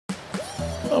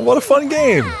Oh, what a fun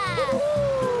game!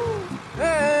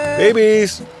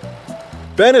 Babies,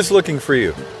 Ben is looking for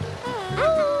you.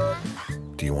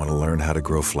 Do you want to learn how to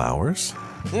grow flowers?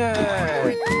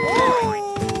 Yay!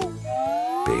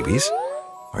 Babies,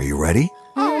 are you ready?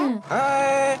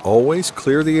 Always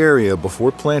clear the area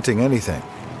before planting anything.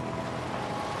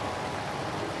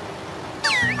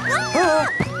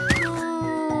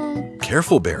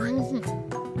 Careful, Barry.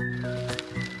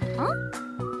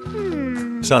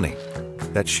 Sunny,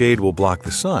 that shade will block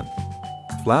the sun.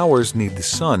 Flowers need the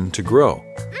sun to grow.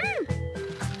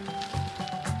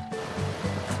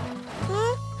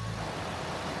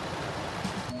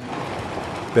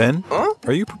 Ben,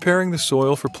 are you preparing the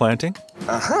soil for planting?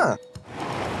 Uh-huh.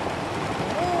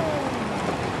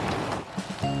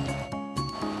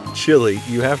 Chili,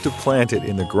 you have to plant it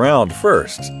in the ground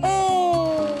first.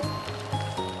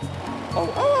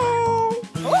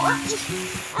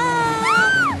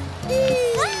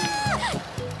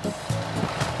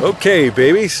 Okay,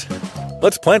 babies,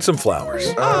 let's plant some flowers.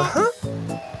 Uh-huh.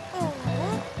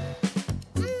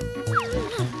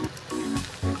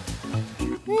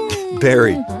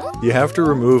 Barry, you have to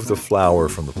remove the flower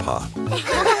from the pot.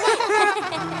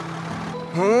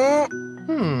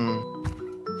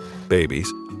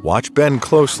 Babies, watch Ben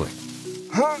closely.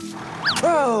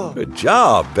 Good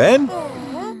job, Ben.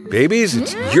 Babies,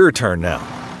 it's your turn now.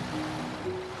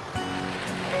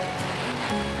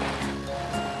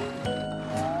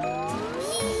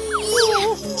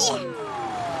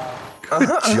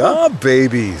 Good job,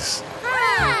 babies.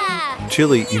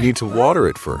 Chili, you need to water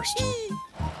it first.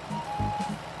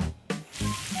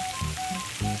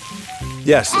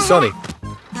 Yes, Sunny,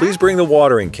 please bring the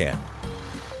watering can.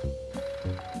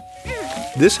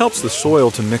 This helps the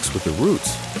soil to mix with the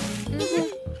roots.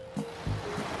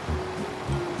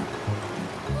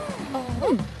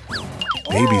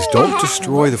 Babies, don't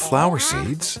destroy the flower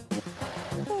seeds.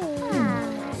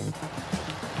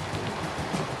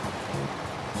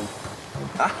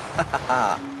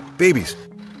 Babies,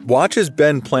 watch as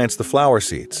Ben plants the flower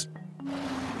seeds.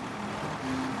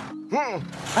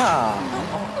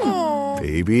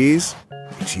 Babies,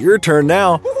 it's your turn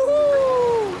now.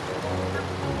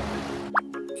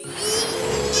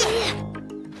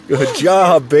 Good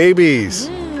job, babies.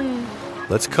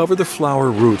 Let's cover the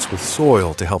flower roots with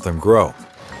soil to help them grow.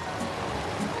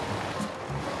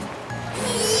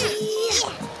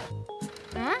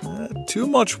 Too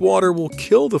much water will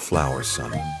kill the flowers,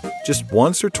 Sonny. Just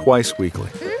once or twice weekly.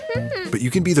 But you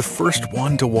can be the first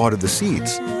one to water the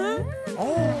seeds.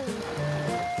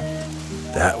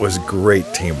 That was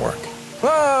great teamwork.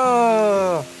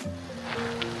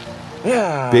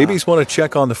 Yeah. Babies want to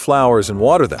check on the flowers and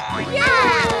water them.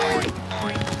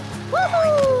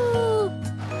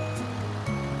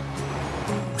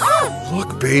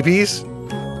 Look, babies.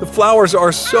 The flowers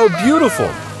are so beautiful.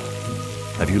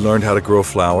 Have you learned how to grow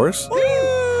flowers?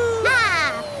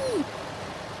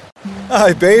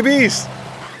 Hi, babies.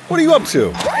 What are you up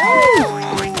to?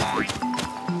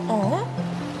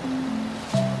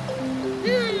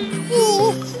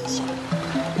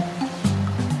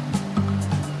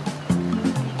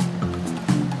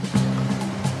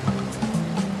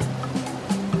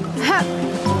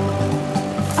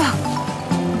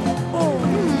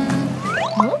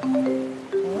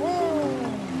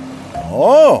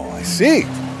 Oh, I see.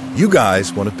 You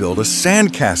guys want to build a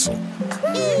sandcastle.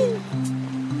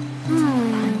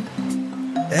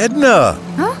 Edna,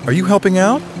 are you helping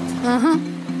out?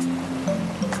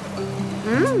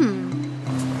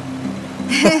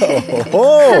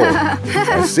 Oh,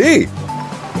 I see.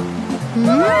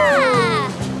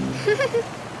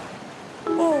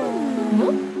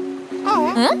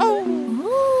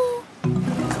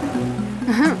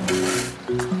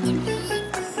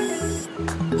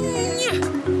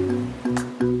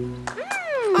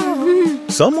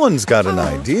 Someone's got an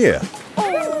idea.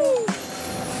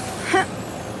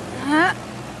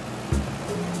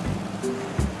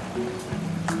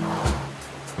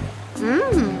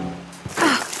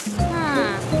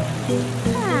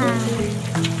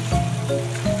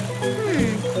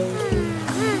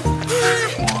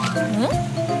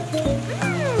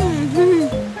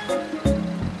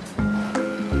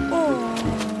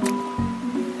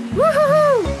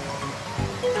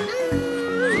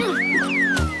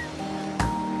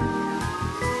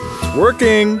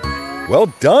 Working! Well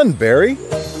done, Barry.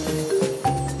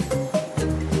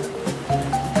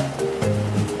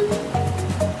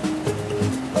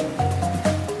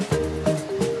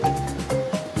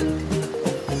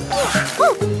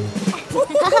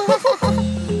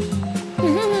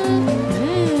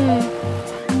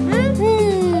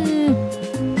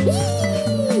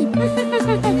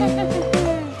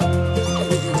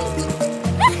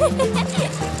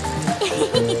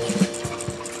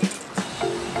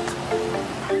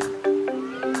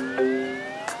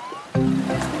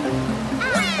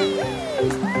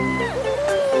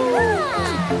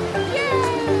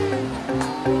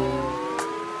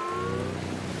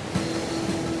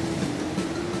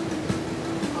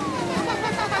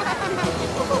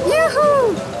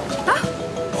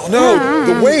 Oh no,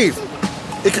 the wave!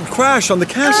 It could crash on the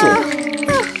castle.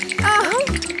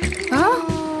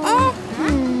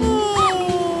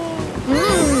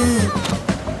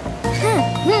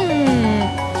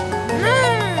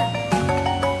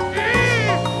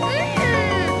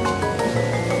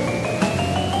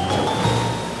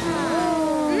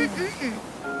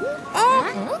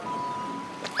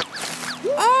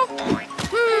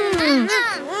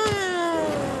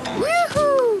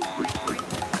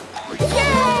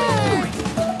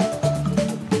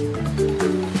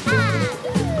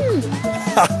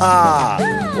 Ha!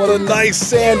 What a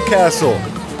nice sandcastle!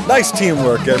 Nice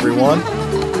teamwork, everyone!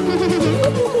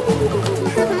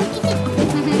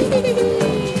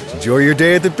 Enjoy your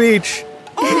day at the beach!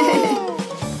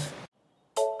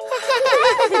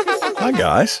 Hi,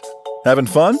 guys. Having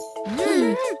fun?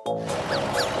 You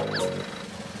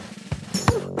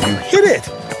hit it!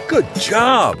 Good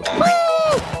job!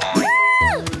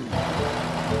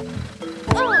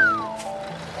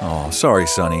 Oh, sorry,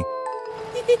 Sonny.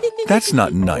 That's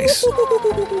not nice.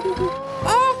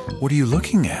 What are you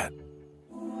looking at?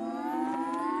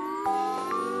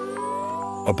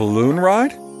 A balloon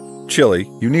ride? Chili,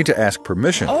 you need to ask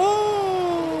permission.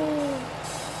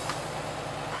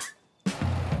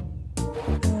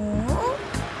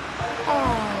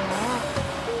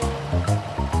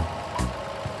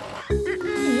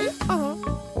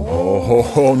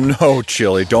 Oh, no,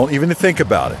 Chili, don't even think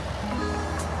about it.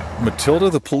 Matilda,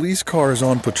 the police car is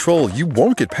on patrol. You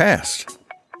won't get past.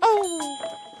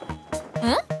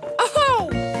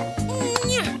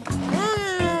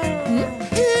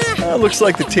 Looks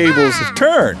like the tables have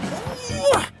turned.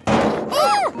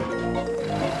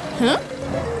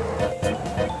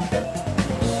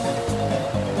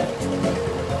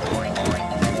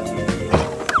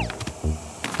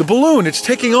 The balloon, it's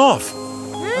taking off.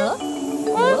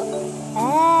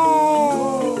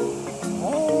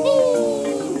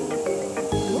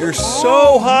 You're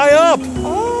so high up!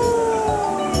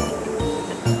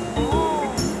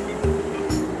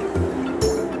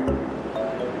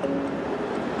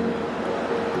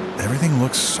 Everything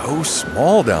looks so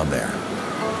small down there.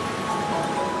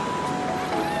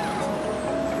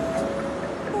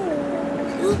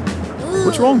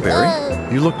 What's wrong, Barry?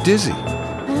 You look dizzy.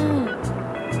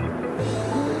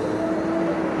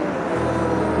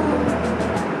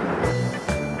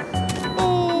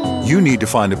 You need to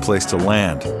find a place to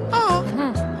land.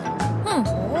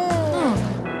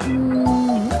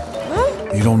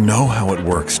 You don't know how it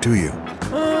works, do you?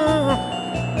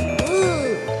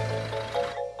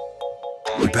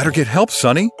 You better get help,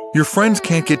 Sonny. Your friends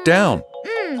can't get down.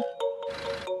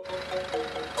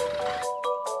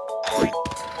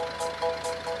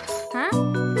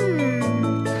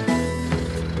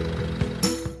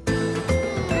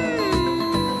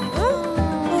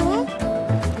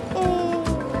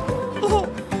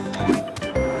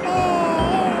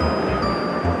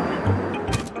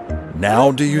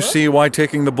 Now do you see why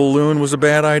taking the balloon was a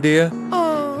bad idea?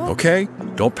 Okay,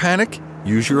 don't panic.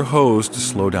 Use your hose to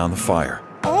slow down the fire.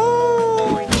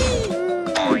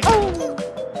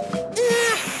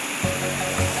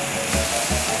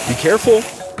 Be careful.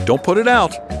 Don't put it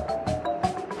out.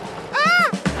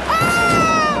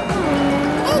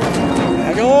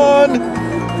 Hang on.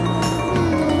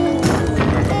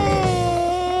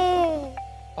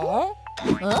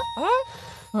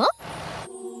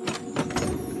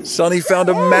 Sonny found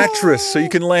a mattress so you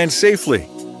can land safely.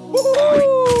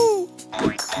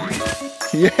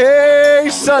 Yay,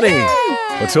 Sonny!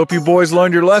 Let's hope you boys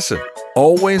learned your lesson.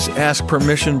 Always ask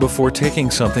permission before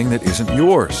taking something that isn't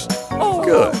yours.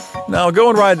 Good. Now go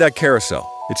and ride that carousel.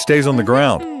 It stays on the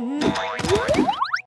ground.